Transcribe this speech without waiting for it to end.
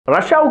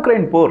Russia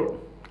Ukraine போர்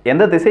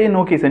எந்த திசையை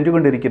நோக்கி சென்று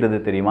கொண்டிருக்கிறது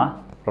தெரியுமா?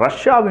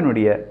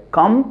 ரஷ்யாவினுடைய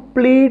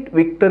கம்ப்ளீட்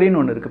விக்டரின்னு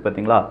ஒன்று இருக்குது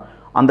பார்த்தீங்களா?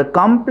 அந்த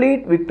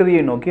கம்ப்ளீட்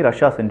விக்டரியை நோக்கி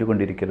ரஷ்யா சென்று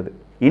கொண்டிருக்கிறது.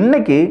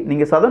 இன்னைக்கு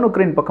நீங்கள் சதன்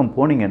உக்ரைன் பக்கம்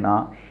போனீங்கன்னா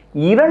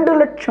 2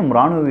 லட்சம்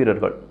இராணுவ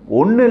வீரர்கள்,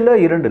 1 இல்லை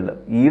 2 இல்லை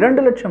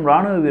 2 லட்சம்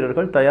இராணுவ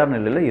வீரர்கள் தயார்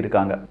நிலையில்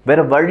இருக்காங்க.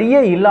 வேற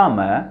வழியே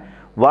இல்லாமல்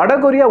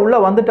வடகொரியா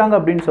உள்ளே வந்துட்டாங்க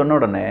அப்படின்னு சொன்ன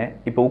உடனே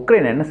இப்போ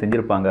உக்ரைன் என்ன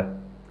செஞ்சுருப்பாங்க?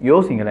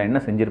 யோசிங்களேன்,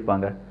 என்ன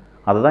செஞ்சுருப்பாங்க?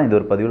 அதை தான் இந்த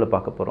ஒரு பதிவில்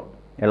பார்க்க போகிறோம்.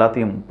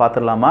 எல்லாத்தையும்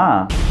பார்த்துடலாமா?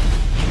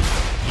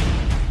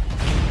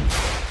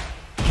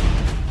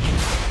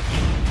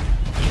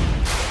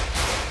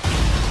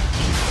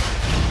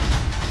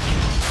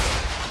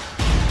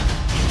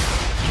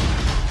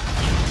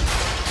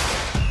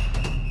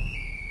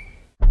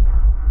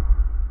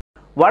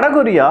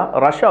 வடகொரியா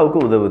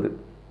ரஷ்யாவுக்கு உதவுது.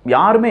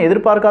 யாருமே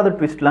எதிர்பார்க்காத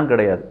ட்விஸ்ட்லாம்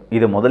கிடையாது.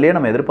 இது முதலே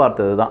நம்ம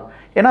எதிர்பார்த்தது தான்.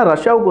 ஏன்னா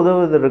ரஷ்யாவுக்கு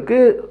உதவுவதற்கு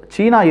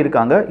சீனா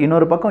இருக்காங்க,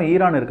 இன்னொரு பக்கம்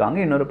ஈரான் இருக்காங்க,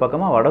 இன்னொரு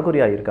பக்கமாக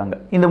வடகொரியா இருக்காங்க.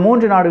 இந்த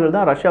 3 நாடுகள்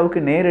தான்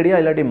ரஷ்யாவுக்கு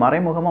நேரடியாக இல்லாட்டி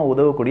மறைமுகமாக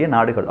உதவக்கூடிய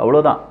நாடுகள்.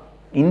 அவ்வளோதான்.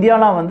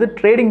 இந்தியாலாம் வந்து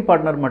ட்ரேடிங்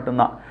பார்ட்னர்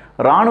மட்டும்தான்.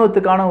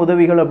 இராணுவத்துக்கான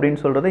உதவிகள்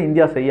அப்படின்னு சொல்கிறத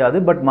இந்தியா செய்யாது.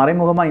 பட்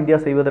மறைமுகமாக இந்தியா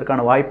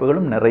செய்வதற்கான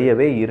வாய்ப்புகளும்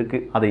நிறையவே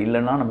இருக்குது. அது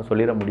இல்லைன்னா நம்ம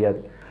சொல்லிட முடியாது.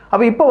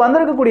 அப்போ இப்போ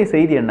வந்திருக்கக்கூடிய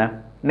செய்தி என்ன?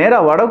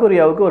 நேராக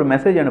வடகொரியாவுக்கு ஒரு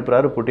மெசேஜ்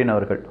அனுப்புகிறாரு புட்டின்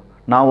அவர்கள்.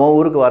 நான் உன்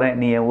ஊருக்கு வரேன்,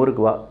 நீ என்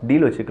ஊருக்கு வா,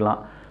 டீல் வச்சுக்கலாம்.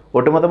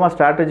 ஒட்டுமொத்தமாக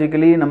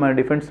ஸ்ட்ராட்டஜிக்கலி நம்ம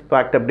டிஃபென்ஸ்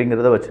பேக்ட்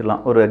அப்படிங்கிறத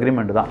வச்சிடலாம். ஒரு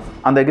அக்ரிமெண்ட் தான்.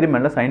 அந்த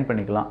அக்ரிமெண்ட்டில் சைன்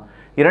பண்ணிக்கலாம்.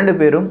 2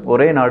 பேரும்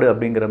ஒரே நாடு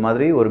அப்படிங்கிற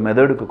மாதிரி ஒரு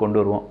மெத்தடுக்கு கொண்டு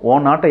வருவோம்.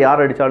 உன் நாட்டை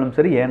யார் அடித்தாலும்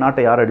சரி, என்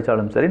நாட்டை யார்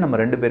அடித்தாலும் சரி, நம்ம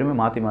 2 பேருமே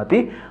மாற்றி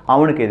மாற்றி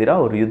அவனுக்கு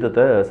எதிராக ஒரு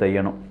யுத்தத்தை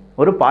செய்யணும்,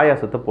 ஒரு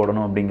பாயாசத்தை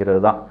போடணும்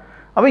அப்படிங்கிறது தான்.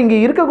 அப்போ இங்கே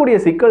இருக்கக்கூடிய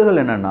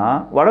சிக்கல்கள் என்னென்னா,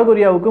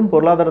 வடகொரியாவுக்கும்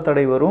பொருளாதார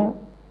தடை வரும்,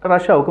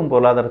 ரஷ்யாவுக்கும்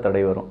பொருளாதார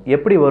தடை வரும்.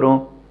 எப்படி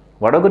வரும்?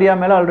 வடகொரியா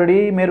மேலே ஆல்ரெடி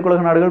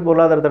மேற்குலக நாடுகள்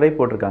பொருளாதார தடை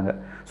போட்டிருக்காங்க.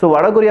 ஸோ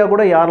வடகொரியா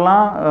கூட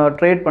யாரெல்லாம்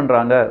ட்ரேட்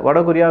பண்ணுறாங்க,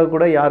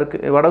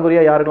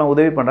 வடகொரியா யாருக்கெல்லாம்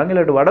உதவி பண்ணுறாங்க,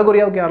 இல்லாட்டி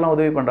வடகொரியாவுக்கு யாரெல்லாம்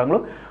உதவி பண்ணுறாங்களோ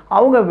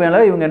அவங்க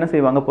மேலே இவங்க என்ன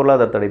செய்வாங்க?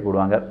 பொருளாதார தடை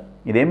போடுவாங்க.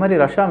 இதே மாதிரி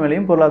ரஷ்யா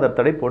மேலேயும் பொருளாதார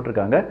தடை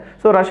போட்டிருக்காங்க.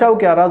 ஸோ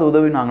ரஷ்யாவுக்கு யாராவது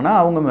உதவினாங்கன்னா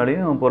அவங்க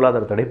மேலேயும்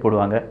பொருளாதார தடை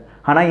போடுவாங்க.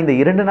 ஆனால் இந்த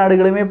 2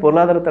 நாடுகளுமே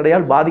பொருளாதார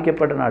தடையால்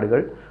பாதிக்கப்பட்ட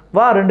நாடுகள்.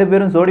 வா 2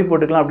 பேரும் ஜோடி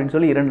போட்டுக்கலாம் அப்படின்னு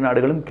சொல்லி 2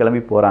 நாடுகளும்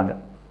கிளம்பி போகிறாங்க.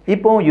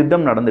 இப்போ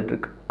யுத்தம்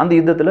நடந்துட்டுருக்கு. அந்த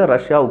யுத்தத்தில்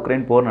ரஷ்யா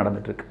உக்ரைன் போர்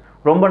நடந்துட்டுருக்கு.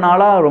 ரொம்ப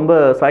நாளாக ரொம்ப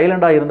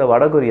சைலண்டாக இருந்த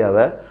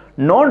வடகொரியாவை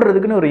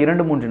நோண்டுறதுக்குன்னு ஒரு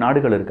 2-3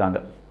 நாடுகள் இருக்காங்க.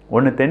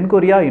 ஒன்று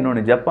தென்கொரியா,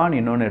 இன்னொன்று ஜப்பான்,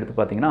 இன்னொன்று எடுத்து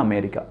பார்த்தீங்கன்னா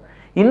அமெரிக்கா.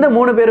 இந்த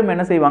 3 பேரும்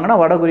என்ன செய்வாங்கன்னா,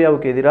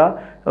 வடகொரியாவுக்கு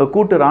எதிராக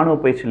கூட்டு இராணுவ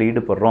பயிற்சியில்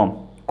ஈடுபடுறோம்,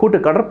 கூட்டு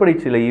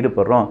கடற்பயிற்சியில்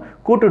ஈடுபடுறோம்,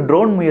 கூட்டு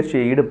ட்ரோன்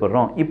முயற்சியை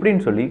ஈடுபடுறோம்,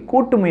 இப்படின்னு சொல்லி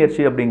கூட்டு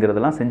முயற்சி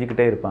அப்படிங்கிறதெல்லாம்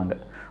செஞ்சுக்கிட்டே இருப்பாங்க.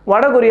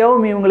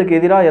 வடகொரியாவும் இவங்களுக்கு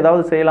எதிராக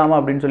ஏதாவது செய்யலாமா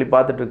அப்படின்னு சொல்லி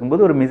பார்த்துட்டு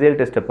இருக்கும்போது ஒரு மிசைல்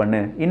டெஸ்ட்டை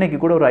பண்ணு, இன்றைக்கி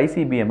கூட ஒரு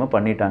ஐசிபிஎம்மை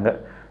பண்ணிட்டாங்க.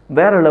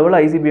 வேறு லெவலில்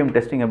ஐசிபிஎம்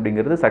டெஸ்டிங்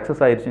அப்படிங்கிறது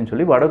சக்ஸஸ் ஆயிடுச்சுன்னு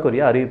சொல்லி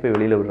வடகொரியா அறிவிப்பை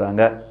வெளியில்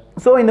விடுறாங்க.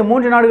 ஸோ இந்த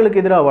 3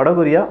 நாடுகளுக்கு எதிராக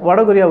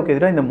வடகொரியாவுக்கு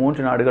எதிராக இந்த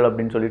 3 நாடுகள்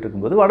அப்படின்னு சொல்லிட்டு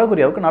இருக்கும்போது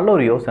வடகொரியாவுக்கு நல்ல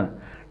ஒரு யோசனை.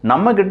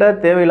 நம்மக்கிட்ட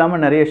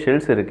தேவையில்லாமல் நிறைய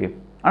ஷெல்ஸ் இருக்குது,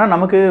 ஆனால்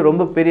நமக்கு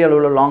ரொம்ப பெரிய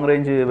அளவில் லாங்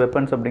ரேஞ்சு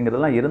வெப்பன்ஸ்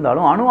அப்படிங்கிறதுலாம்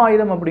இருந்தாலும் அணு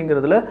ஆயுதம்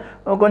அப்படிங்கிறதுல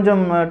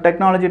கொஞ்சம்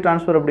டெக்னாலஜி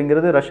ட்ரான்ஸ்ஃபர்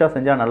அப்படிங்கிறது ரஷ்யா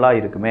செஞ்சால் நல்லா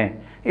இருக்குமே,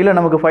 இல்லை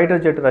நமக்கு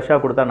ஃபைட்டர் ஜெட் ரஷ்யா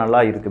கொடுத்தா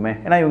நல்லா இருக்குமே.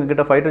 ஏன்னா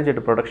இவங்ககிட்ட ஃபைட்டர்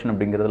ஜெட் ப்ரொடக்ஷன்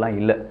அப்படிங்கிறதுலாம்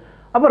இல்லை.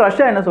 அப்போ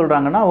ரஷ்யா என்ன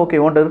சொல்கிறாங்கன்னா, ஓகே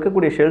உன்ட்ட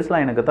இருக்கக்கூடிய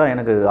ஷெல்ஸ்லாம்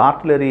எனக்கு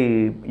ஆர்ட்லரி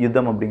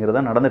யுத்தம்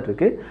அப்படிங்கிறத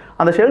நடந்துட்டுருக்கு,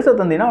 அந்த ஷெல்ஸை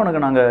தந்தீங்கன்னா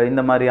உனக்கு நாங்கள்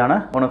இந்த மாதிரியான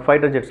உனக்கு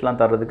ஃபைட்டர் ஜெட்ஸ்லாம்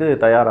தர்றதுக்கு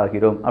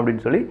தயாராகிறோம்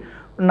அப்படின்னு சொல்லி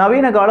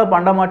நவீன கால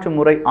பண்டமாற்று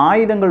முறை,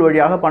 ஆயுதங்கள்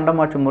வழியாக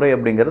பண்டமாற்று முறை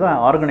அப்படிங்கிறத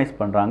ஆர்கனைஸ்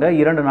பண்ணுறாங்க.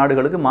 2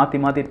 நாடுகளுக்கு மாற்றி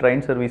மாற்றி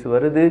ட்ரெயின் சர்வீஸ்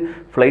வருது,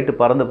 ஃப்ளைட்டு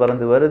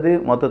பறந்து வருது,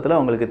 மொத்தத்தில்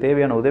அவங்களுக்கு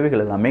தேவையான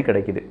உதவிகள் எல்லாமே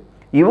கிடைக்குது.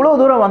 இவ்வளோ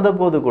தூரம்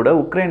வந்தபோது கூட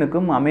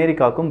உக்ரைனுக்கும்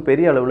அமெரிக்காவுக்கும்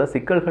பெரிய அளவில்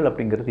சிக்கல்கள்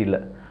அப்படிங்கிறது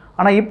இல்லை.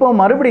 ஆனால் இப்போ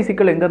மறுபடி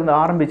சிக்கல் எங்கேருந்து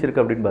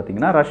ஆரம்பிச்சிருக்கு அப்படின்னு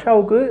பார்த்தீங்கன்னா,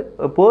 ரஷ்யாவுக்கு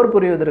போர்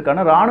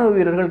புரிவதற்கான இராணுவ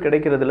வீரர்கள்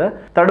கிடைக்கிறதுல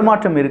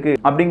தடுமாற்றம் இருக்குது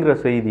அப்படிங்கிற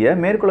செய்தியை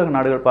மேற்குலக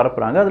நாடுகள்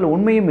பரப்புகிறாங்க. அதில்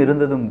உண்மையும்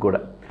இருந்ததும் கூட.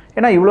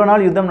 ஏன்னா இவ்வளோ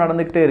நாள் யுத்தம்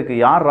நடந்துக்கிட்டே இருக்குது.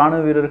 யார்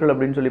இராணுவ வீரர்கள்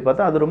அப்படின்னு சொல்லி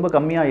பார்த்தா அது ரொம்ப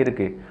கம்மியாக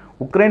இருக்குது.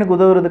 உக்ரைனுக்கு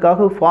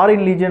உதவுறதுக்காக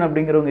ஃபாரின் லீஜன்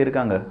அப்படிங்கிறவங்க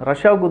இருக்காங்க,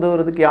 ரஷ்யாவுக்கு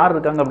உதவுறதுக்கு யார்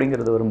இருக்காங்க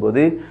அப்படிங்கிறது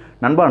வரும்போது,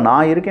 நண்பா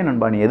நான் இருக்கேன்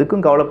நண்பா, நீ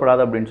எதுக்கும்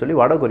கவலைப்படாத அப்படின்னு சொல்லி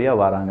வடகொரியா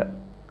வராங்க.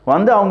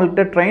 வந்து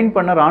அவங்கள்ட்ட ட்ரெயின்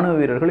பண்ண இராணுவ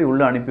வீரர்களை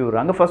உள்ளே அனுப்பி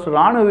விடுறாங்க. ஃபர்ஸ்ட்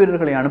இராணுவ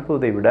வீரர்களை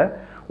அனுப்புவதை விட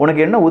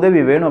உனக்கு என்ன உதவி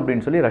வேணும்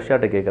அப்படின்னு சொல்லி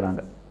ரஷ்யாட்ட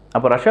கேட்குறாங்க.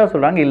 அப்போ ரஷ்யா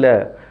சொல்கிறாங்க, இல்லை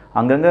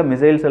அங்கங்கே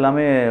மிசைல்ஸ்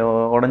எல்லாமே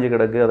உடஞ்சி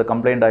கிடக்கு, அது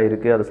கம்ப்ளைண்ட்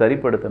ஆகிருக்கு, அதை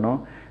சரிப்படுத்தணும்,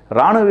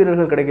 இராணுவ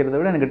வீரர்கள் கிடைக்கிறத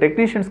விட எனக்கு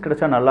டெக்னீஷியன்ஸ்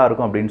கிடைச்சா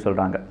நல்லாயிருக்கும் அப்படின்னு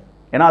சொல்கிறாங்க.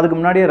 ஏன்னா அதுக்கு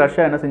முன்னாடியே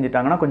ரஷ்யா என்ன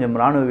செஞ்சிட்டாங்கன்னா, கொஞ்சம்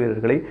இராணுவ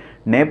வீரர்களை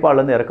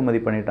நேபாளிலேருந்து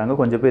இறக்குமதி பண்ணிட்டாங்க,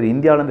 கொஞ்சம் பேர்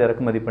இந்தியாவிலேருந்து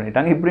இறக்குமதி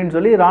பண்ணிட்டாங்க, இப்படின்னு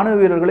சொல்லி இராணுவ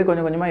வீரர்களை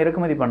கொஞ்சம் கொஞ்சமாக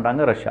இறக்குமதி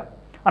பண்ணுறாங்க ரஷ்யா.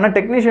 ஆனால்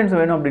டெக்னீஷியன்ஸ்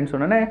வேணும் அப்படின்னு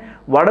சொன்னோன்னே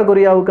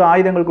வடகொரியாவுக்கு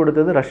ஆயுதங்கள்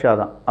கொடுத்தது ரஷ்யா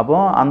தான்.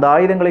 அப்போது அந்த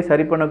ஆயுதங்களை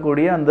சரி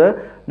பண்ணக்கூடிய அந்த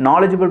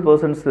நாலேஜபிள்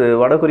பர்சன்ஸ்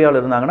வடகொரியாவில்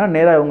இருந்தாங்கன்னா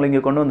நேராக அவங்களை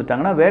இங்கே கொண்டு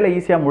வந்துட்டாங்கன்னா வேலை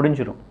ஈஸியாக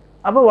முடிஞ்சிடும்.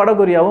 அப்போ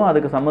வடகொரியாவும்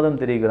அதுக்கு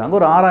சம்மதம் தெரிவிக்கிறாங்க.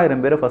 ஒரு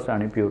 6000 பேரை ஃபஸ்ட்டு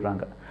அனுப்பி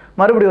விட்றாங்க.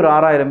 மறுபடியும் ஒரு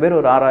 6000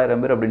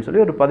 பேர் அப்படின்னு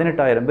சொல்லி ஒரு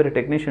 18000 பேர்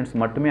டெக்னீஷியன்ஸ்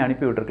மட்டுமே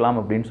அனுப்பி விட்டுருக்கலாம்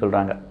அப்படின்னு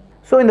சொல்கிறாங்க.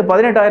 ஸோ இந்த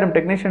 18000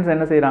 டெக்னீஷியன்ஸ்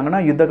என்ன செய்கிறாங்கன்னா,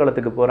 யுத்த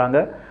களத்துக்கு போகிறாங்க.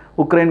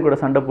 உக்ரைன் கூட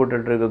சண்டை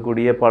போட்டுட்டு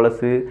இருக்கக்கூடிய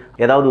பழசு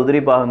ஏதாவது உதிரி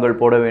பாகங்கள்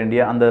போட வேண்டிய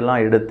அந்த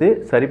இதெல்லாம் எடுத்து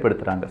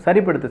சரிப்படுத்துகிறாங்க.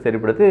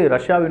 சரிப்படுத்தி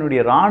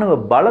ரஷ்யாவினுடைய இராணுவ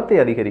பலத்தை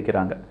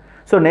அதிகரிக்கிறாங்க.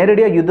 ஸோ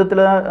நேரடியாக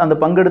யுத்தத்தில் அந்த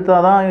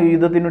பங்கெடுத்தால் தான்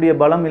யுத்தத்தினுடைய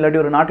பலம் இல்லாட்டி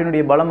ஒரு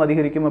நாட்டினுடைய பலம்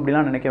அதிகரிக்கும்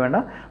அப்படிலாம் நினைக்க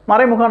வேண்டாம்.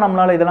 மறைமுகம்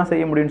நம்மளால் இதெல்லாம்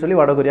செய்ய முடியும்னு சொல்லி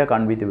வடகொரியா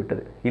காண்பித்து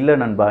விட்டது. இல்லை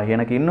நண்பா,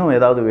 எனக்கு இன்னும்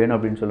ஏதாவது வேணும்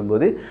அப்படின்னு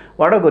சொல்லும்போது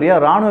வடகொரியா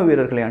ராணுவ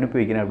வீரர்களை அனுப்பி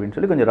வைக்கிறேன் அப்படின்னு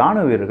சொல்லி கொஞ்சம்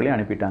ராணுவ வீரர்களை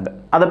அனுப்பிட்டாங்க.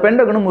 அதை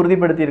பென்டகனும்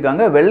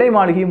உறுதிப்படுத்தியிருக்காங்க, வெள்ளை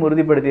மாளிகையும்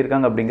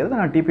உறுதிப்படுத்தியிருக்காங்க. அப்படிங்கிறத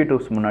நான் டிபி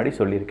டூப்ஸ் முன்னாடி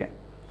சொல்லியிருக்கேன்.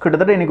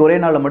 கிட்டத்தட்ட இன்றைக்கி ஒரே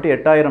நாளில் மட்டும்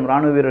 8000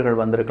 ராணுவ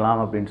வீரர்கள் வந்திருக்கலாம்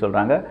அப்படின்னு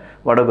சொல்கிறாங்க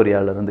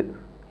வடகொரியாவிலேருந்து.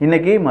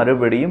 இன்றைக்கி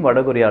மறுபடியும்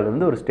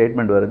வடகொரியாவிலேருந்து ஒரு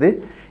ஸ்டேட்மெண்ட் வருது,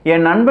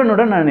 என்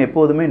நண்பனுடன் நான்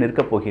எப்போதுமே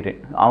நிற்கப் போகிறேன்,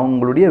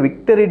 அவங்களுடைய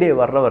விக்டரி டே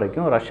வர்ற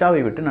வரைக்கும்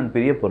ரஷ்யாவை விட்டு நான்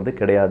பிரிய போகிறது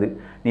கிடையாது,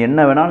 நீ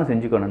என்ன வேணாலும்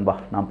செஞ்சுக்கோ நண்பா,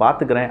 நான்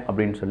பார்த்துக்கிறேன்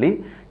அப்படின்னு சொல்லி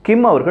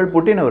கிம் அவர்கள்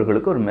புட்டின்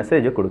அவர்களுக்கு ஒரு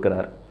மெசேஜை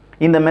கொடுக்குறாரு.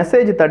 இந்த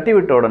மெசேஜ் தட்டி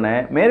விட்ட உடனே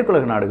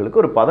மேற்குலக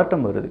நாடுகளுக்கு ஒரு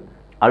பதட்டம் வருது.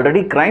 ஆல்ரெடி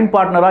கிரைம்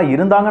பார்ட்னராக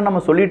இருந்தாங்கன்னு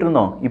நம்ம சொல்லிட்டு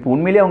இருந்தோம், இப்போ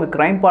உண்மையிலேயே அவங்க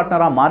கிரைம்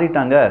பார்ட்னராக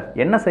மாறிட்டாங்க,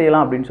 என்ன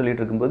செய்யலாம் அப்படின்னு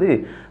சொல்லிட்டு இருக்கும்போது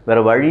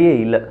வேறு வழியே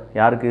இல்லை.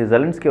 யாருக்கு?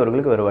 ஜெலன்ஸ்கி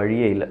அவர்களுக்கு வேறு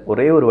வழியே இல்லை.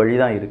 ஒரே ஒரு வழி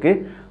தான்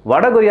இருக்குது.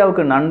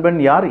 வடகொரியாவுக்கு நண்பன்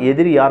யார்,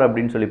 எதிரி யார்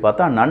அப்படின்னு சொல்லி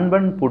பார்த்தா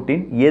நண்பன்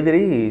புட்டின்,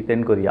 எதிரி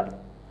தென்கொரியா.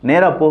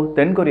 நேராக போ,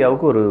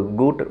 தென்கொரியாவுக்கு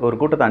ஒரு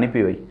கூட்டத்தை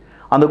அனுப்பி வை.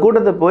 அந்த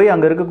கூட்டத்தை போய்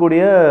அங்கே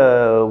இருக்கக்கூடிய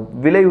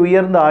விலை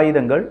உயர்ந்த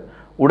ஆயுதங்கள்,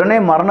 உடனே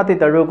மரணத்தை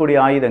தழுவக்கூடிய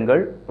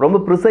ஆயுதங்கள், ரொம்ப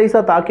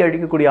ப்ரிசைஸாக தாக்கி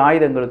அடிக்கக்கூடிய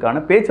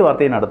ஆயுதங்களுக்கான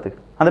பேச்சுவார்த்தையை நடத்து.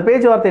 அந்த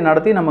பேச்சுவார்த்தை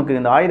நடத்தி நமக்கு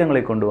இந்த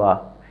ஆயுதங்களை கொண்டு வா.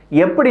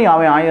 எப்படி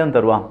அவன் ஆயுதம்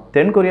தருவான்,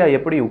 தென்கொரியா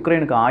எப்படி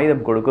உக்ரைனுக்கு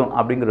ஆயுதம் கொடுக்கும்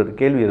அப்படிங்கிற ஒரு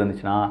கேள்வி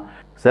இருந்துச்சுன்னா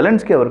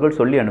ஜெலன்ஸ்கி அவர்கள்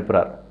சொல்லி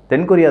அனுப்புகிறார்,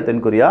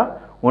 தென்கொரியா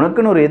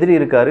உனக்குன்னு ஒரு எதிரி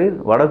இருக்காரு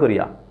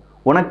வடகொரியா,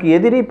 உனக்கு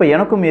எதிரி இப்போ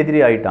எனக்கும் எதிரி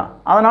ஆயிட்டான்,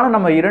 அதனால்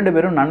நம்ம 2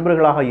 பேரும்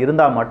நண்பர்களாக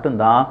இருந்தால்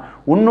மட்டும்தான்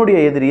உன்னுடைய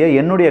எதிரியை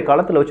என்னுடைய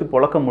களத்தில் வச்சு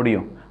பொழக்க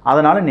முடியும்,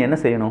 அதனால் நீ என்ன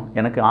செய்யணும்,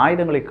 எனக்கு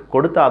ஆயுதங்களை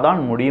கொடுத்தாதான்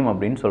முடியும்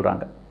அப்படின்னு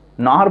சொல்கிறாங்க.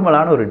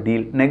 நார்மலான ஒரு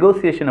டீல்,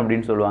 நெகோசியேஷன்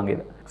அப்படின்னு சொல்லுவாங்க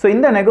இதை. ஸோ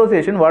இந்த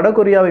நெகோசியேஷன்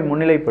வடகொரியாவை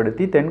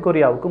முன்னிலைப்படுத்தி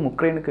தென்கொரியாவுக்கும்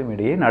உக்ரைனுக்கும்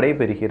இடையே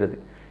நடைபெறுகிறது.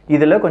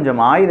 இதில் கொஞ்சம்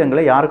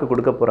ஆயுதங்களை யாருக்கு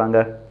கொடுக்க போகிறாங்க,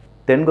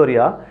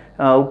 தென்கொரியா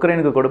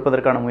உக்ரைனுக்கு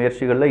கொடுப்பதற்கான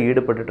முயற்சிகளில்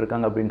ஈடுபட்டு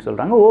இருக்காங்க அப்படின்னு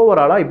சொல்கிறாங்க.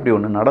 ஓவராலாக இப்படி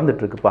ஒன்று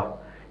நடந்துட்டுருக்குப்பா.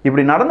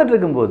 இப்படி நடந்துட்டு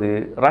இருக்கும்போது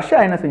ரஷ்யா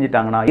என்ன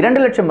செஞ்சிட்டாங்கன்னா 2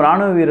 லட்சம்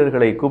ராணுவ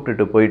வீரர்களை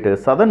கூப்பிட்டுட்டு போயிட்டு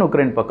சதன்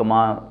உக்ரைன்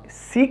பக்கமாக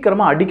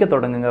சீக்கிரமாக அடிக்க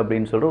தொடங்குங்க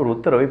அப்படின்னு சொல்லிட்டு ஒரு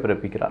உத்தரவை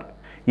பிறப்பிக்கிறார்.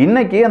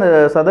 இன்றைக்கி அந்த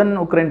சதன்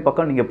உக்ரைன்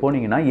பக்கம் நீங்கள்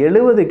போனீங்கன்னா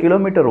 70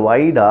 கிலோமீட்டர்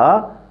வைடாக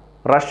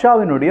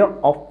ரஷ்யாவினுடைய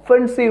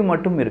ஒஃபென்சிவ்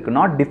மட்டும் இருக்குது,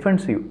 நாட்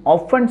டிஃபென்சிவ்.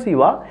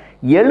 ஒஃபென்சிவாக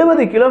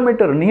 70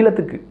 கிலோமீட்டர்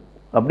நீளத்துக்கு,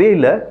 அப்படியே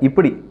இல்லை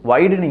இப்படி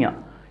வைடனிங்காக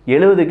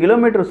 70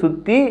 கிலோமீட்டர்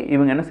சுற்றி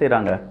இவங்க என்ன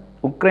செய்கிறாங்க,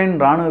 உக்ரைன்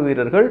இராணுவ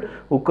வீரர்கள்,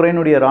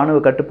 உக்ரைனுடைய இராணுவ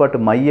கட்டுப்பாட்டு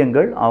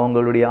மையங்கள்,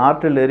 அவங்களுடைய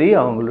ஆர்ட்டிலரி,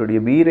 அவங்களுடைய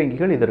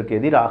பீரங்கிகள், இதற்கு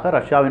எதிராக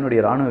ரஷ்யாவினுடைய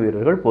இராணுவ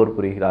வீரர்கள் போர்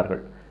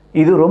புரிகிறார்கள்.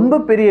 இது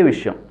ரொம்ப பெரிய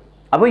விஷயம்.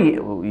 அப்போ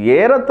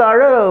ஏறத்தாழ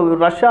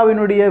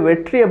ரஷ்யாவினுடைய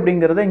வெற்றி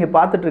அப்படிங்கிறத இங்கே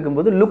பார்த்துட்டு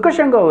இருக்கும்போது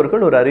லுக்கஷெங்கோ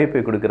அவர்கள் ஒரு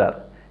அறிவிப்பை கொடுக்குறார்.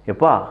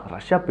 எப்பா,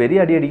 ரஷ்யா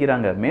பெரிய அடி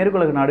அடிக்கிறாங்க,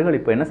 மேற்குலக நாடுகள்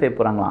இப்போ என்ன செய்ய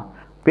போகிறாங்களாம்,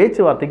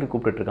 பேச்சுவார்த்தைக்கு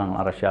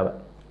கூப்பிட்டுருக்காங்களாம் ரஷ்யாவை.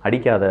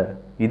 அடிக்காத,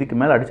 இதுக்கு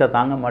மேலே அடித்தா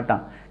தாங்க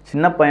மாட்டான்,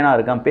 சின்ன பையனாக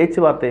இருக்கான்,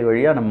 பேச்சுவார்த்தை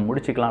வழியாக நம்ம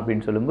முடிச்சுக்கலாம்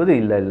அப்படின்னு சொல்லும்போது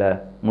இல்லை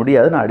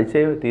முடியாது, நான்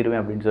அடிச்சே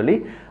தீருவேன் அப்படின்னு சொல்லி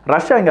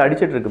ரஷ்யா இங்கே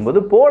அடிச்சுட்டு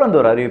இருக்கும்போது போலந்து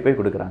ஒரு அறிவிப்பை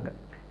கொடுக்குறாங்க.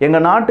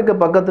 எங்கள் நாட்டுக்கு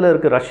பக்கத்தில்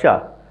இருக்க ரஷ்யா,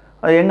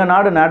 எங்கள்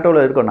நாடு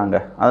நேட்டோவில் இருக்கோம்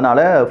நாங்கள்,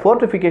 அதனால்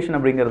ஃபோர்ட்டிஃபிகேஷன்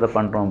அப்படிங்கிறத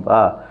பண்ணுறோம்ப்பா.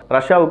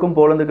 ரஷ்யாவுக்கும்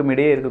போலந்துக்கும்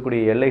இடையே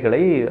இருக்கக்கூடிய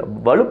எல்லைகளை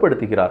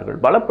வலுப்படுத்துகிறார்கள்,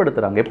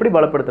 பலப்படுத்துகிறாங்க. எப்படி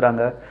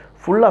பலப்படுத்துகிறாங்க,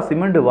 ஃபுல்லாக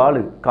சிமெண்ட்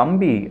வால்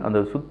கம்பி,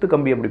 அந்த சுத்து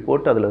கம்பி அப்படி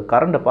போட்டு அதில்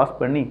கரண்ட்டை பாஸ்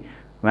பண்ணி,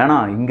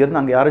 வேணாம் இங்கேருந்து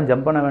அங்கே யாரும்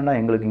ஜம்ப் பண்ண வேண்டாம்,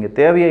 எங்களுக்கு இங்கே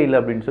தேவையே இல்லை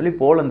அப்படின்னு சொல்லி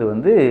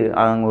போலந்து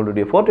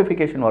அவங்களுடைய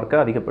ஃபோர்ட்டிஃபிகேஷன் ஒர்க்கை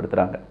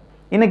அதிகப்படுத்துகிறாங்க.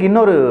 இன்றைக்கி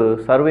இன்னொரு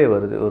சர்வே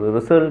வருது, ஒரு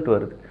ரிசல்ட்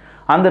வருது.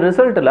 அந்த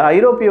ரிசல்ட்டில்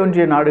ஐரோப்பிய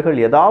ஒன்றிய நாடுகள்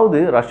ஏதாவது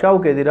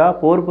ரஷ்யாவுக்கு எதிராக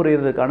போர்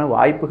புரிகிறதுக்கான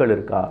வாய்ப்புகள்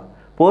இருக்கா,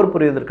 போர்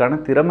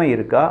புரிவதற்கான திறமை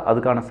இருக்கா,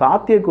 அதுக்கான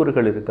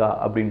சாத்தியக்கூறுகள் இருக்கா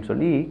அப்படின்னு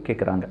சொல்லி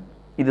கேட்குறாங்க.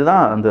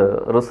 இதுதான் அந்த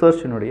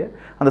ரிசர்ச்சினுடைய,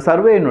 அந்த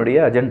சர்வேயினுடைய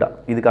அஜெண்டா.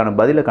 இதுக்கான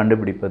பதிலை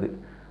கண்டுபிடிப்பது.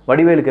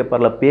 வடிவேலு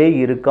கேட்பார்ல, பேய்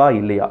இருக்கா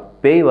இல்லையா,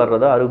 பேய்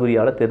வர்றதை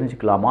அறிகுறியால்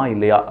தெரிஞ்சுக்கலாமா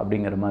இல்லையா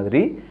அப்படிங்கிற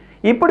மாதிரி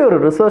இப்படி ஒரு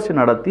ரிசர்ச்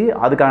நடத்தி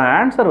அதுக்கான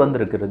ஆன்சர்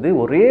வந்திருக்கிறது.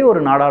 ஒரே ஒரு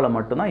நாடால்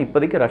மட்டும்தான்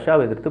இப்போதைக்கு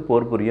ரஷ்யாவை எதிர்த்து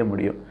போர் புரிய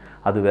முடியும்,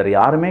 அது வேறு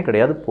யாருமே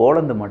கிடையாது,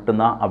 போலந்து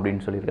மட்டும்தான்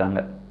அப்படின்னு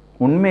சொல்லியிருக்காங்க.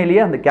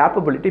 உண்மையிலேயே அந்த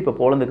கேப்பபிலிட்டி இப்போ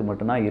போலந்துக்கு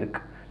மட்டும்தான்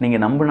இருக்குது.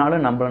 நீங்கள்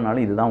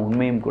நம்பினாலும் இதுதான்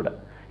உண்மையும் கூட.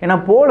 ஏன்னா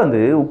போலந்து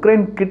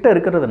உக்ரைன் கிட்ட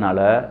இருக்கிறதுனால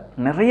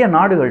நிறைய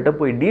நாடுகள்கிட்ட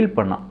போய் டீல்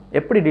பண்ணான்.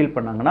 எப்படி டீல்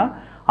பண்ணாங்கன்னா,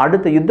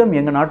 அடுத்த யுத்தம்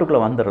எங்கள்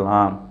நாட்டுக்குள்ளே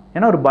வந்துடலாம்,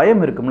 ஏன்னா ஒரு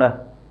பயம் இருக்கும்ல,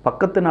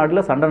 பக்கத்து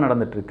நாட்டில் சண்டை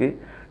நடந்துகிட்ருக்கு,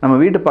 நம்ம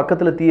வீட்டு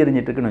பக்கத்தில் தீ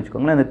எரிஞ்சிட்ருக்குன்னு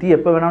வச்சுக்கோங்களேன், அந்த தீ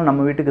எப்போ வேணாலும்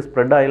நம்ம வீட்டுக்கு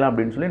ஸ்ப்ரெட் ஆகலாம்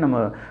அப்படின்னு சொல்லி நம்ம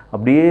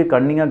அப்படியே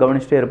கண்ணிங்காக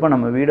கவனிச்சிட்டே இருப்போம்.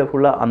 நம்ம வீடை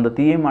ஃபுல்லாக அந்த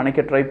தீயையும்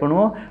அணைக்க ட்ரை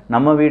பண்ணுவோம்,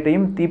 நம்ம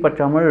வீட்டையும் தீ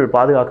பற்றாமல்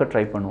பாதுகாக்க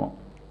ட்ரை பண்ணுவோம்.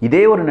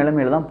 இதே ஒரு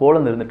நிலைமையில் தான்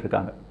போலந்து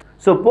இருந்துகிட்ருக்காங்க.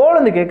 ஸோ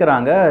போலந்து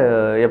கேட்குறாங்க,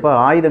 எப்போ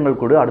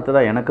ஆயுதங்கள் கொடு,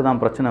 அடுத்ததாக எனக்கு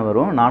தான் பிரச்சனை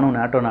வரும், நானும்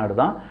நேட்டோ நாடு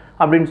தான்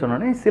அப்படின்னு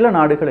சொன்னோடனே சில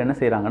நாடுகள் என்ன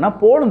செய்கிறாங்கன்னா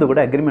போலந்து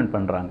கூட அக்ரிமெண்ட்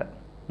பண்ணுறாங்க.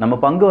 நம்ம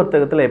பங்கு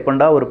வர்த்தகத்தில்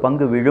எப்பண்டா ஒரு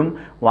பங்கு விழும்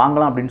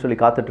வாங்கலாம் அப்படின்னு சொல்லி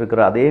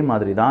காத்துட்ருக்குற அதே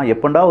மாதிரி தான்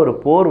எப்பண்டா ஒரு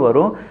போர்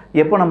வரும்,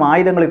 எப்போ நம்ம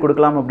ஆயுதங்களை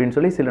கொடுக்கலாம் அப்படின்னு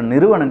சொல்லி சில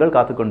நிறுவனங்கள்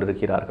காத்து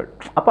கொண்டிருக்கிறார்கள்.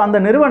 அப்போ அந்த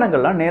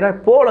நிறுவனங்கள்லாம்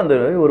நேராக போலந்து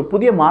ஒரு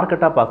புதிய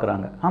மார்க்கெட்டாக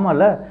பார்க்குறாங்க.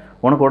 ஆமாம்ல,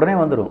 உனக்கு உடனே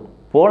வந்துடும்,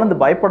 போலந்து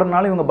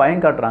பயப்படுறதுனால இவங்க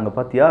பயம் காட்டுறாங்க.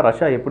 பார்த்தியா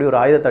ரஷ்யா எப்படி ஒரு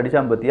ஆயுதத்தை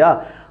அடிச்சான் பார்த்தியா,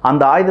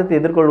 அந்த ஆயுதத்தை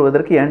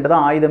எதிர்கொள்வதற்கு என்கிட்ட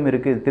தான் ஆயுதம்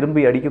இருக்குது,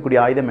 திரும்பி அடிக்கக்கூடிய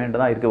ஆயுதம்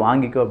என்கிட்ட தான் இருக்குது,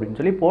 வாங்கிக்கோ அப்படின்னு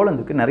சொல்லி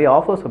போலந்துக்கு நிறைய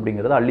ஆஃபர்ஸ்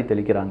அப்படிங்கிறத அள்ளி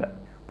தெளிக்கிறாங்க.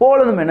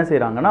 போலந்தும் என்ன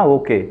செய்கிறாங்கன்னா,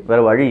 ஓகே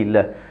வேறு வழி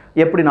இல்லை,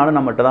 எப்படினாலும்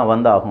நம்மகிட்ட தான்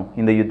வந்தாகும்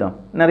இந்த யுத்தம்,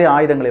 நிறைய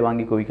ஆயுதங்களை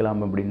வாங்கி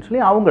குவிக்கலாம் அப்படின்னு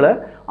சொல்லி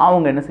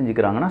அவங்க என்ன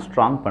செஞ்சுக்கிறாங்கன்னா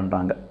ஸ்ட்ராங்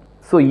பண்ணுறாங்க.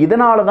 ஸோ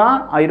இதனால தான்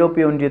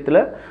ஐரோப்பிய ஒன்றியத்தில்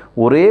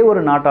ஒரே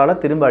ஒரு நாட்டால்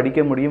திரும்ப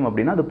அடிக்க முடியும்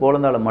அப்படின்னா அது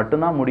போலந்தால்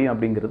மட்டும்தான் முடியும்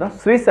அப்படிங்கிறது தான்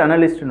ஸ்விஸ்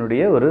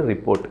அனலிஸ்டினுடைய ஒரு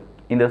ரிப்போர்ட்.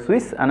 இந்த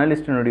ஸ்விஸ்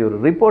அனலிஸ்டினுடைய ஒரு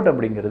ரிப்போர்ட்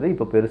அப்படிங்கிறது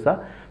இப்போ பெருசாக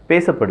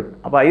பேசப்படுது.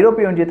 அப்போ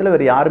ஐரோப்பிய ஒன்றியத்தில்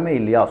வேறு யாருமே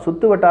இல்லையா,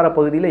 சுற்று வட்டார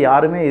பகுதியில்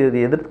யாருமே இது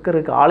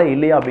எதிர்க்கிறதுக்கு ஆளே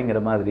இல்லையா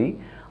அப்படிங்கிற மாதிரி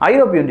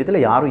ஐரோப்பிய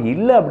ஒன்றியத்தில் யாரும்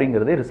இல்லை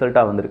அப்படிங்கிறதே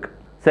ரிசல்ட்டாக வந்திருக்கு.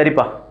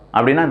 சரிப்பா,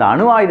 அப்படின்னா இந்த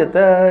அணு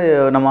ஆயுதத்தை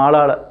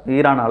நம்ம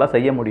ஈரானால்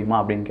செய்ய முடியுமா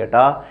அப்படின்னு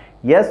கேட்டால்,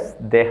 yes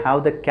they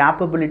have the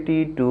capability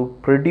to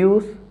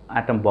produce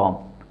atom bomb.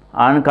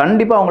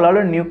 கண்டிப்பாக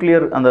அவங்களால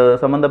நியூக்ளியர் அந்த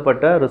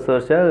சம்மந்தப்பட்ட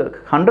ரிசர்ச்சை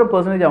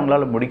 100%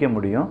 அவங்களால முடிக்க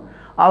முடியும்.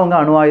 அவங்க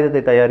அணு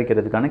ஆயுதத்தை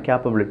தயாரிக்கிறதுக்கான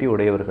கேப்பபிலிட்டி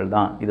உடையவர்கள்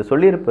தான். இதை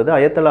சொல்லியிருப்பது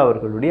அயத்தல்லா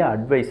அவர்களுடைய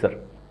அட்வைசர்.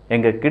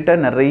 எங்கள் கிட்ட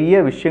நிறைய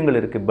விஷயங்கள்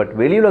இருக்குது, பட்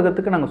வெளி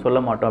உலகத்துக்கு நாங்கள் சொல்ல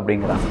மாட்டோம்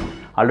அப்படிங்கிறாங்க.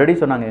 ஆல்ரெடி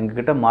சொன்னாங்க,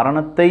 எங்ககிட்ட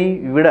மரணத்தை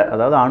விட,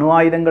 அதாவது அணு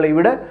ஆயுதங்களை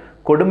விட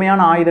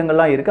கொடுமையான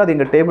ஆயுதங்கள்லாம் இருக்குது, அது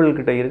எங்கள்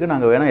டேபிள்கிட்ட இருக்குது,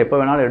 நாங்கள் வேணால் எப்போ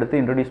வேணாலும் எடுத்து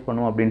இன்ட்ரடியூஸ்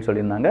பண்ணுவோம் அப்படின்னு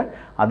சொல்லியிருந்தாங்க.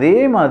 அதே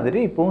மாதிரி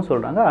இப்போவும்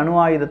சொல்கிறாங்க, அணு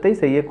ஆயுதத்தை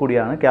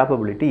செய்யக்கூடியான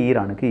கேப்பபிலிட்டி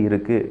ஈரானுக்கு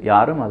இருக்குது,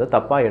 யாரும் அதை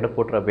தப்பாக எடை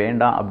போட்டுற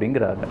வேண்டாம்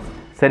அப்படிங்கிறாங்க.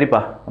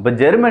 சரிப்பா, அப்போ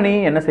ஜெர்மனி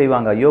என்ன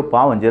செய்வாங்க? ஐயோ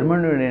பாவம்,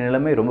 ஜெர்மனியுடைய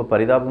நிலைமை ரொம்ப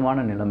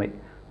பரிதாபமான நிலைமை.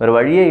 வேறு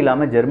வழியே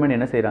இல்லாமல் ஜெர்மனி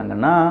என்ன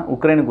செய்கிறாங்கன்னா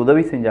உக்ரைனுக்கு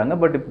உதவி செஞ்சாங்க.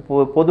 பட்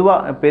இப்போ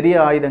பொதுவாக பெரிய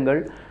ஆயுதங்கள்,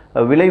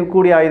 விலை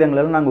கூடிய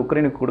ஆயுதங்களெல்லாம் நாங்கள்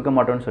உக்ரைனுக்கு கொடுக்க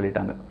மாட்டோம்னு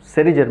சொல்லிட்டாங்க.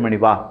 சரி ஜெர்மனி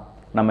வா,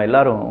 நம்ம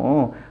எல்லாரும்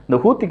இந்த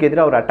ஹூத்திக்கு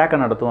எதிராக ஒரு அட்டாக்கை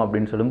நடத்தும்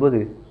அப்படின்னு சொல்லும்போது,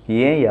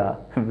 ஏன்யா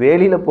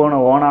வேலியில்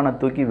போன ஓனானை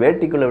தூக்கி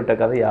வேட்டிக்குள்ளே விட்ட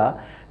கதையா,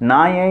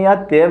 நான் ஏன்யா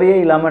தேவையே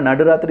இல்லாமல்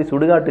நடுராத்திரி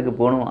சுடுகாட்டுக்கு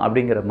போகணும்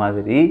அப்படிங்கிற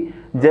மாதிரி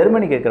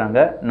ஜெர்மனி கேட்குறாங்க.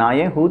 நான்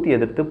ஏன் ஹூத்தி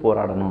எதிர்த்து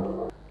போராடணும்,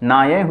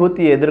 நான் ஏன்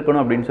ஹூத்தியை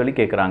எதிர்க்கணும் அப்படின்னு சொல்லி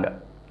கேட்குறாங்க.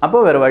 அப்போ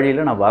வேறு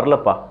வழியில் நான்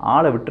வரலப்பா,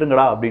 ஆளை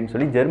விட்டுருங்கடா அப்படின்னு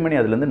சொல்லி ஜெர்மனி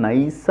அதுலேருந்து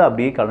நைஸாக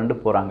அப்படியே கலண்டு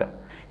போகிறாங்க.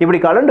 இப்படி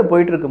கலண்டு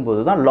போயிட்டு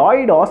இருக்கும்போது தான்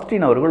லாய்ட்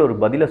ஆஸ்டின் அவர்கள் ஒரு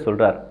பதிலை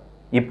சொல்கிறார்.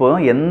 இப்போ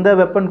எந்த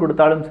வெப்பன்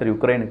கொடுத்தாலும் சரி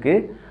உக்ரைனுக்கு,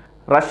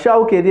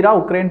 ரஷ்யாவுக்கு எதிராக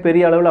உக்ரைன்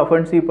பெரிய அளவில்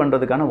அஃபென்சிவ்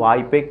பண்ணுறதுக்கான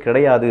வாய்ப்பே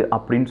கிடையாது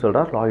அப்படின்னு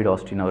சொல்கிறார் லாய்ட்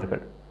ஆஸ்டின்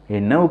அவர்கள்.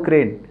 என்ன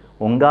உக்ரைன்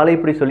உங்களால்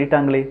இப்படி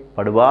சொல்லிட்டாங்களே,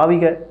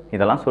 படுபாவிக,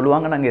 இதெல்லாம்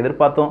சொல்லுவாங்க நாங்கள்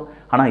எதிர்பார்த்தோம்,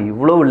 ஆனால்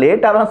இவ்வளோ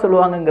லேட்டாக தான்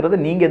சொல்லுவாங்கங்கிறத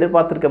நீங்கள்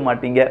எதிர்பார்த்துருக்க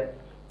மாட்டீங்க,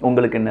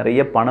 உங்களுக்கு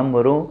நிறைய பணம்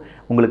வரும்,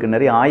 உங்களுக்கு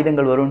நிறைய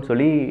ஆயுதங்கள் வரும்னு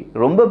சொல்லி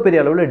ரொம்ப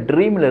பெரிய அளவில்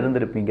ட்ரீமில்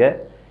இருந்திருப்பீங்க.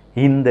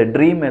 இந்த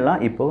ட்ரீம் எல்லாம்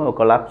இப்போ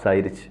கொலாப்ஸ்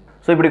ஆயிடுச்சு.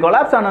 ஸோ இப்படி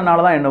கொலாப்ஸ்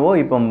ஆனதுனால தான் என்னவோ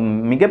இப்போ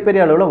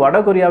மிகப்பெரிய அளவில்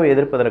வடகொரியாவை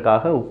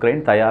எதிர்ப்பதற்காக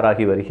உக்ரைன்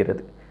தயாராகி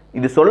வருகிறது.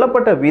 இது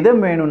சொல்லப்பட்ட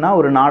விதம் வேணும்னா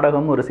ஒரு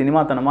நாடகம், ஒரு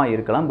சினிமாத்தனமாக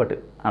இருக்கலாம், பட்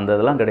அந்த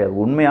இதெல்லாம் கிடையாது.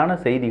 உண்மையான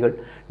செய்திகள்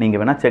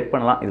நீங்கள் வேணால் செக்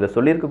பண்ணலாம். இதில்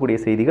சொல்லியிருக்கக்கூடிய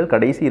செய்திகள்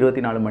கடைசி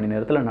 24 மணி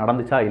நேரத்தில்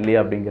நடந்துச்சா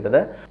இல்லையா அப்படிங்கிறத.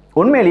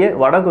 உண்மையிலேயே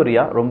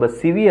வடகொரியா ரொம்ப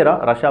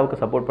சிவியராக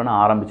ரஷ்யாவுக்கு சப்போர்ட் பண்ண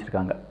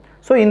ஆரம்பிச்சிருக்காங்க.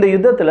 ஸோ இந்த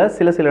யுத்தத்தில்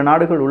சில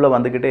நாடுகள் உள்ளே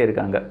வந்துக்கிட்டே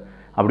இருக்காங்க.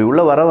 அப்படி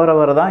உள்ளே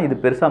வர தான் இது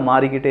பெருசாக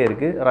மாறிக்கிட்டே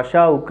இருக்குது.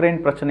 ரஷ்யா உக்ரைன்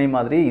பிரச்சனை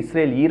மாதிரி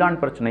இஸ்ரேல் ஈரான்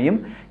பிரச்சனையும்,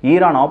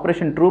 ஈரான்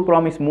ஆப்ரேஷன் ட்ரூ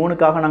ப்ராமிஸ்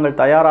 3க்காக நாங்கள்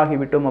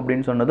தயாராகிவிட்டோம்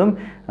அப்படின்னு சொன்னதும்,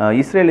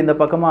 இஸ்ரேல் இந்த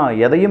பக்கமாக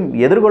எதையும்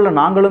எதிர்கொள்ள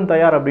நாங்களும்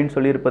தயார் அப்படின்னு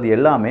சொல்லியிருப்பது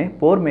எல்லாமே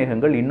போர்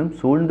மேகங்கள் இன்னும்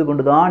சூழ்ந்து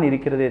கொண்டு தான்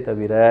இருக்கிறதே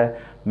தவிர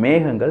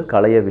மேகங்கள்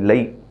களையவில்லை.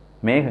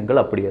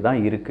 மேகங்கள் அப்படியே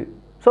தான் இருக்குது.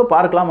 ஸோ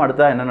பார்க்கலாம்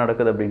அடுத்தா என்ன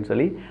நடக்குது அப்படின்னு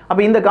சொல்லி.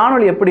 அப்போ இந்த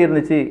காணொலி எப்படி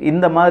இருந்துச்சு,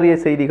 இந்த மாதிரி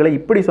செய்திகளை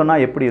இப்படி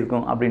சொன்னால் எப்படி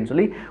இருக்கும் அப்படின்னு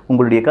சொல்லி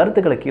உங்களுடைய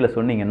கருத்துக்களை கீழே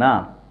சொன்னீங்கன்னா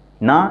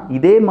நான்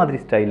இதே மாதிரி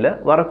ஸ்டைலில்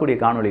வரக்கூடிய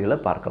காணொலிகளை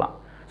பார்க்கலாம்.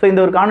 ஸோ இந்த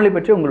ஒரு காணொலி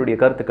பற்றி உங்களுடைய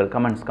கருத்துக்கள்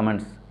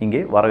கமெண்ட்ஸ்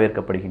இங்கே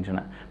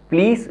வரவேற்கப்படுகின்றன.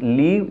 Please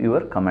leave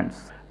your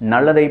comments.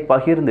 நல்லதை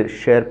பகிர்ந்து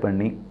ஷேர்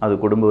பண்ணி அது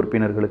குடும்ப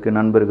உறுப்பினர்களுக்கு,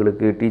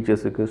 நண்பர்களுக்கு,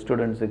 டீச்சர்ஸுக்கு,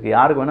 ஸ்டூடெண்ட்ஸுக்கு,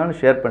 யாருக்கு வேணாலும்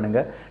ஷேர்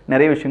பண்ணுங்கள்.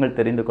 நிறைய விஷயங்கள்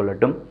தெரிந்து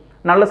கொள்ளட்டும்.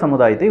 நல்ல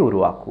சமுதாயத்தை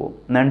உருவாக்குவோம்.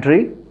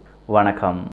 நன்றி, வணக்கம்.